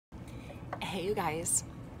Hey you guys,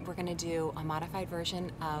 we're gonna do a modified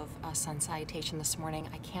version of a sun salutation this morning.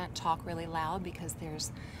 I can't talk really loud because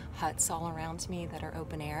there's huts all around me that are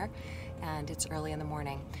open air and it's early in the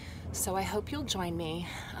morning. So I hope you'll join me.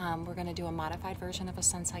 We're gonna do a modified version of a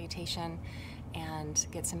sun salutation and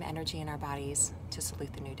get some energy in our bodies to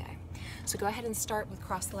salute the new day. So go ahead and start with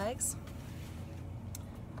crossed legs.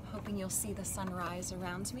 Hoping you'll see the sunrise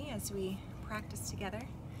around me as we practice together.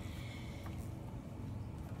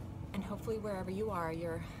 And hopefully wherever you are,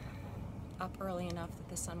 you're up early enough that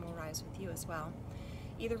the sun will rise with you as well.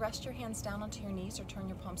 Either rest your hands down onto your knees or turn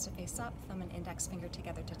your palms to face up, thumb and index finger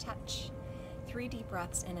together to touch. 3 deep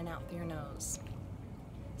breaths in and out through your nose.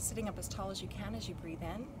 Sitting up as tall as you can as you breathe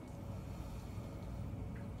in.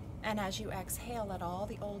 And as you exhale, let all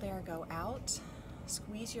the old air go out.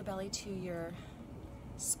 Squeeze your belly to your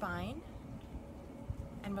spine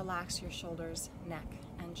and relax your shoulders, neck,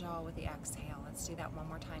 and jaw with the exhale. Let's do that one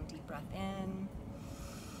more time. Deep breath in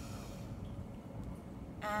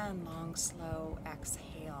and long, slow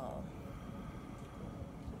exhale.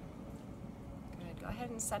 Good. Go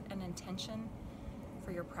ahead and set an intention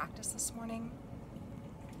for your practice this morning.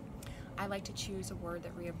 I like to choose a word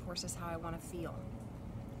that reinforces how I want to feel.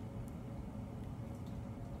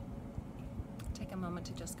 Take a moment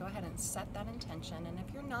to just go ahead and set that intention, and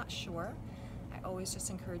if you're not sure, I always just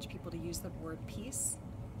encourage people to use the word peace,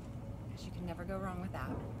 because you can never go wrong with that.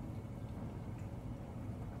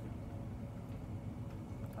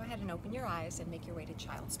 Go ahead and open your eyes and make your way to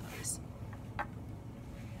child's pose.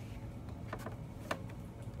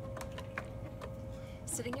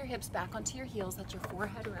 Sitting your hips back onto your heels, let your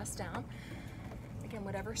forehead rest down. Again,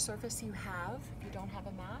 whatever surface you have, if you don't have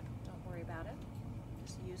a mat, don't worry about it.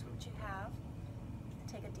 Just use what you have.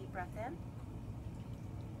 Take a deep breath in.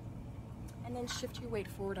 And then shift your weight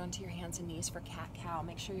forward onto your hands and knees for cat-cow.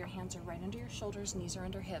 Make sure your hands are right under your shoulders, knees are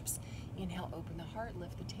under hips. Inhale, open the heart,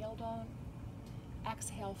 lift the tailbone.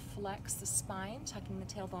 Exhale, flex the spine, tucking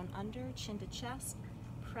the tailbone under, chin to chest.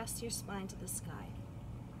 Press your spine to the sky.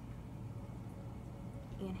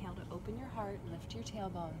 Inhale to open your heart, lift your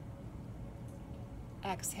tailbone.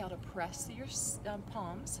 Exhale to press your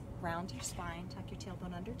palms, round your spine, tuck your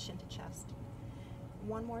tailbone under, chin to chest.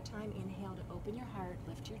 One more time, inhale to open your heart,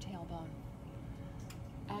 lift your tailbone.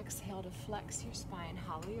 Exhale to flex your spine,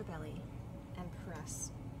 hollow your belly, and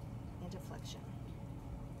press into flexion.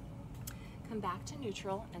 Come back to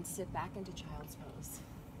neutral and sit back into child's pose.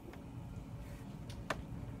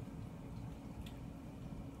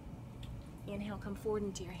 Inhale, come forward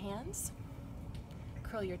into your hands.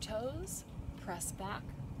 Curl your toes, press back,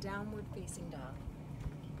 downward facing dog.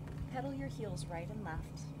 Pedal your heels right and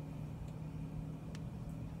left.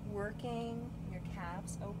 Working your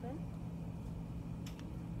calves open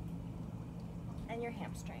and your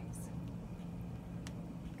hamstrings.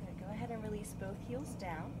 Good. Go ahead and release both heels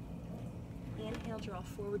down. Inhale, draw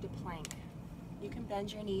forward to plank. You can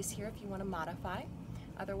bend your knees here if you want to modify.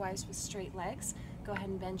 Otherwise, with straight legs, go ahead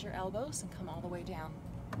and bend your elbows and come all the way down.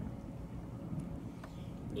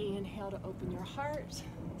 Inhale to open your heart.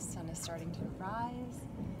 The sun is starting to rise.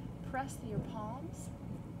 Press your palms.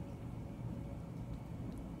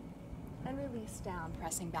 And release down,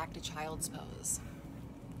 pressing back to child's pose.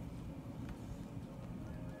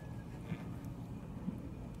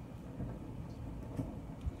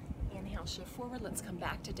 Inhale, shift forward. Let's come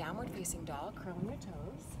back to downward facing dog, curling your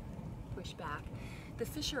toes. Push back. The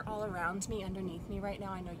fish are all around me, underneath me right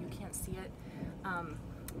now. I know you can't see it,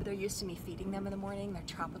 but they're used to me feeding them in the morning. They're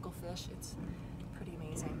tropical fish. It's pretty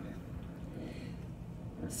amazing.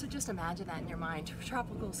 So just imagine that in your mind.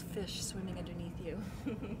 Tropical fish swimming underneath you.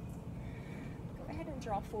 Go ahead and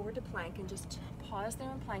draw forward to plank and just pause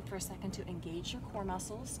there in plank for a second to engage your core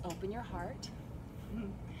muscles, open your heart.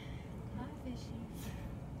 Hi, fishies.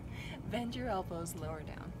 Bend your elbows, lower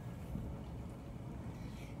down.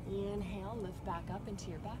 Inhale, lift back up into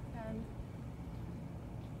your back bend.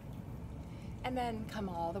 And then come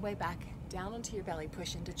all the way back down onto your belly,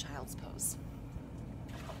 push into child's pose.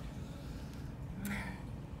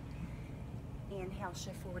 Inhale,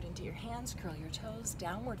 shift forward into your hands, curl your toes,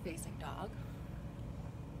 downward facing dog.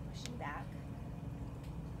 Pushing back.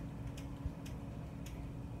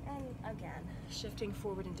 And again, shifting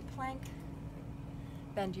forward into plank.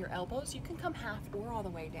 Bend your elbows. You can come half or all the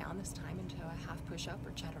way down this time into a half push-up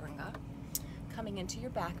or chaturanga. Coming into your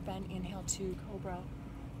back bend, inhale to cobra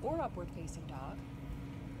or upward facing dog.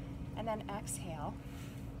 And then exhale,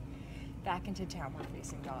 back into downward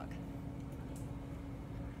facing dog.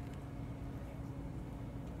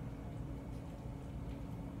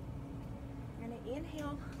 You're gonna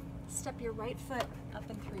inhale, step your right foot up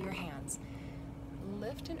and through your hands.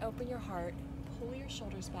 Lift and open your heart, pull your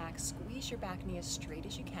shoulders back, squeeze your back knee as straight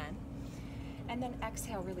as you can, and then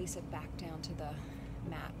exhale, release it back down to the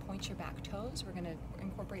mat. Point your back toes. We're gonna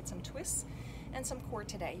incorporate some twists and some core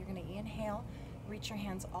today. You're gonna inhale, reach your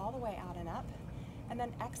hands all the way out and up, and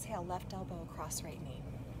then exhale, left elbow across right knee.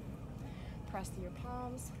 Press through your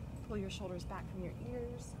palms, pull your shoulders back from your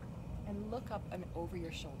ears, and look up and over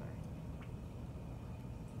your shoulder.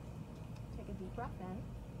 Take a deep breath in,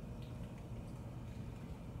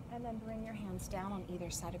 and then bring your hands down on either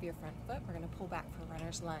side of your front foot. We're gonna pull back for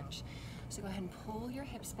runner's lunge. So go ahead and pull your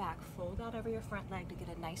hips back, fold out over your front leg to get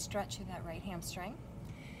a nice stretch through that right hamstring.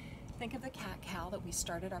 Think of the cat-cow that we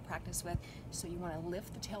started our practice with. So you wanna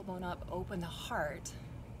lift the tailbone up, open the heart,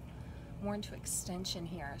 more into extension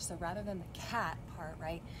here. So rather than the cat part,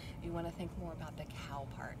 right, you wanna think more about the cow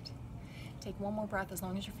part. Take one more breath. As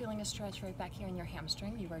long as you're feeling a stretch right back here in your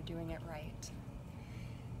hamstring, you are doing it right.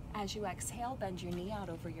 As you exhale, bend your knee out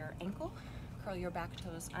over your ankle, curl your back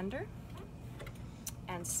toes under,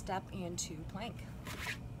 and step into plank.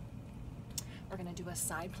 We're gonna do a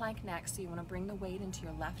side plank next, so you wanna bring the weight into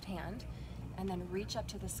your left hand and then reach up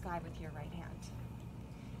to the sky with your right hand.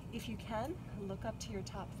 If you can, look up to your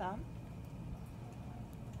top thumb,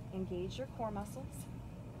 engage your core muscles,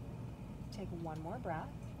 take one more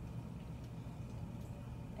breath,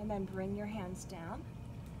 and then bring your hands down,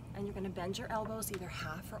 and you're gonna bend your elbows either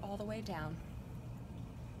half or all the way down.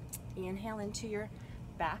 Inhale into your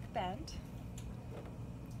back bend,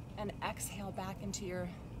 and exhale back into your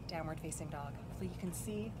downward facing dog. So you can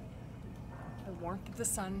see the warmth of the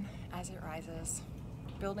sun as it rises,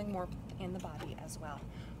 building warmth in the body as well.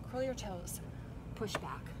 Curl your toes, push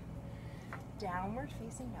back. Downward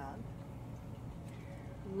facing dog.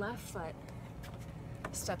 Left foot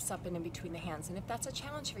steps up and in between the hands. And if that's a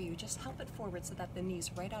challenge for you, just help it forward so that the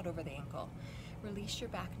knee's right out over the ankle. Release your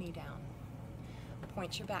back knee down.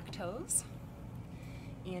 Point your back toes.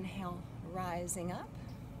 Inhale, rising up.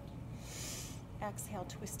 Exhale,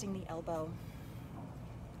 twisting the elbow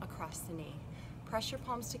across the knee. Press your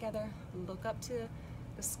palms together, look up to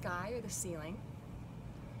the sky or the ceiling.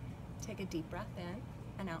 Take a deep breath in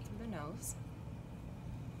and out through the nose.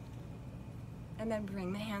 And then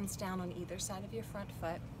bring the hands down on either side of your front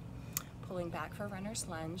foot, pulling back for runner's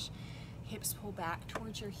lunge. Hips pull back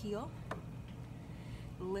towards your heel.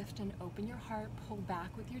 Lift and open your heart, pull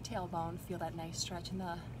back with your tailbone. Feel that nice stretch in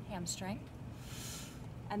the hamstring.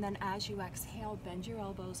 And then as you exhale, bend your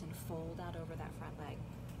elbows and fold out over that front leg.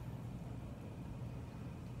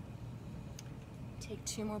 Take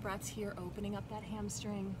two more breaths here, opening up that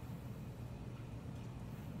hamstring.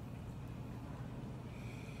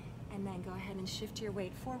 And then go ahead and shift your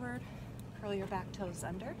weight forward, curl your back toes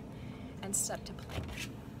under, and step to plank.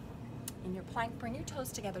 In your plank, bring your toes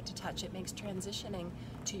together to touch. It makes transitioning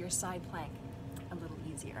to your side plank a little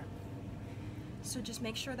easier. So just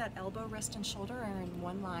make sure that elbow, wrist, and shoulder are in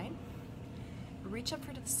one line. Reach up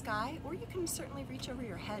for the sky, or you can certainly reach over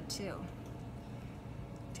your head too.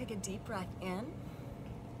 Take a deep breath in,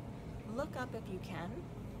 look up if you can,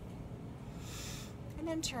 and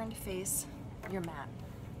then turn to face your mat.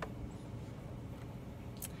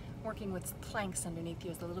 Working with planks underneath you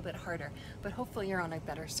is a little bit harder, but hopefully you're on a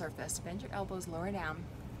better surface. Bend your elbows, lower down.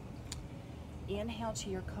 Inhale to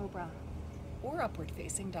your cobra or upward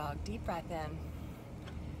facing dog. Deep breath in.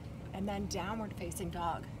 And then downward facing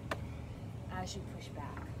dog as you push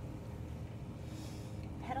back.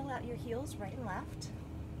 Pedal out your heels right and left.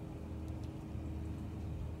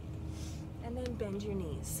 And then bend your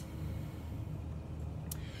knees.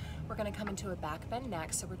 We're going to come into a back bend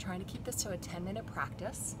next, so we're trying to keep this to a 10-minute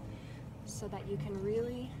practice so that you can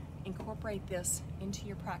really incorporate this into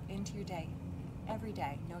your day, every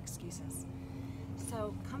day, no excuses.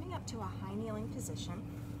 So coming up to a high kneeling position,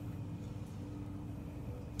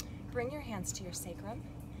 bring your hands to your sacrum.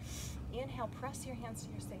 Inhale, press your hands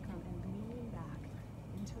to your sacrum and lean back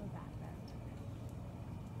into a back bend.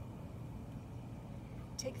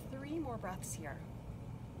 Take 3 more breaths here.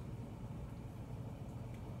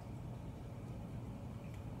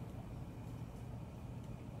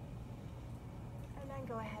 And then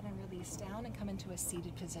go ahead and release down and come into a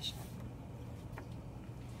seated position.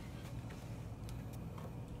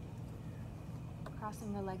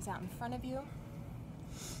 Crossing the legs out in front of you.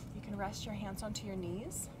 You can rest your hands onto your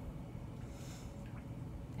knees.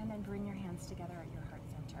 And then bring your hands together at your heart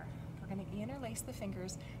center. We're going to interlace the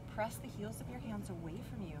fingers, press the heels of your hands away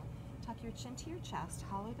from you, tuck your chin to your chest,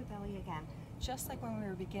 hollow the belly again, just like when we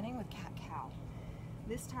were beginning with cat-cow.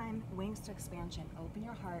 This time, wings to expansion. Open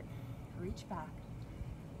your heart, reach back,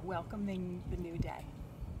 welcoming the new day.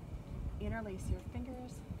 Interlace your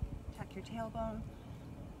fingers, tuck your tailbone,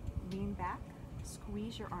 lean back,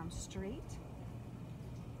 squeeze your arms straight,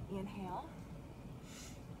 Inhale,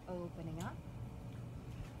 opening up.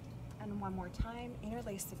 And one more time,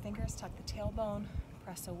 interlace the fingers, tuck the tailbone,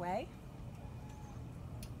 press away.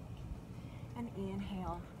 And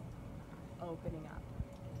inhale, opening up.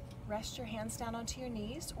 Rest your hands down onto your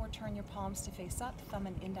knees or turn your palms to face up, thumb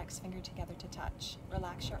and index finger together to touch.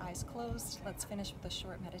 Relax your eyes closed. Let's finish with a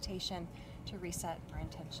short meditation to reset our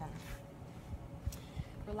intention.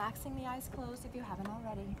 Relaxing the eyes closed if you haven't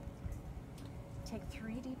already. Take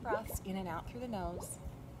 3 deep breaths in and out through the nose.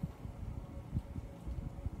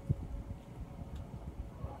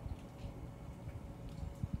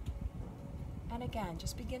 And again,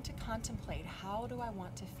 just begin to contemplate, how do I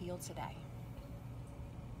want to feel today?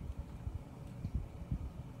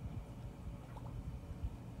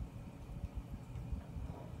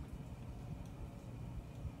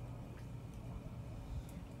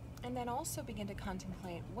 And then also begin to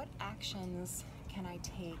contemplate, what actions can I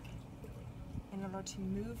take in order to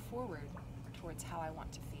move forward towards how I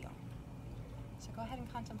want to feel? So go ahead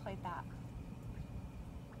and contemplate that.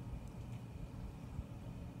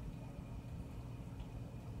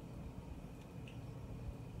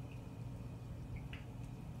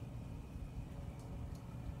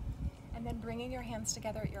 And then bringing your hands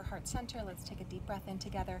together at your heart center, let's take a deep breath in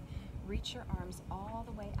together. Reach your arms all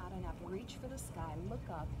the way out and up. Reach for the sky, look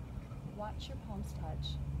up, watch your palms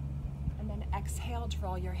touch. And then exhale,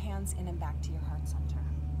 draw your hands in and back to your heart center.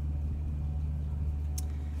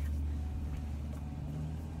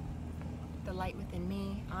 The light within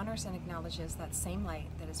me honors and acknowledges that same light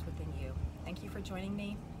that is within you. Thank you for joining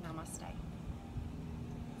me. Namaste.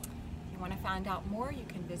 If you want to find out more, you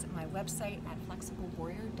can visit my website at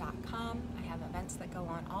flexiblewarrior.com. I have events that go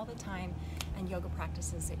on all the time and yoga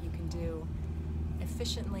practices that you can do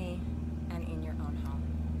efficiently and in your own home.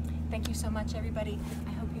 Thank you so much, everybody.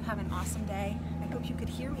 I hope you have an awesome day. I hope you could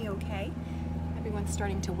hear me okay. Everyone's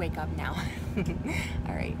starting to wake up now.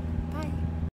 All right.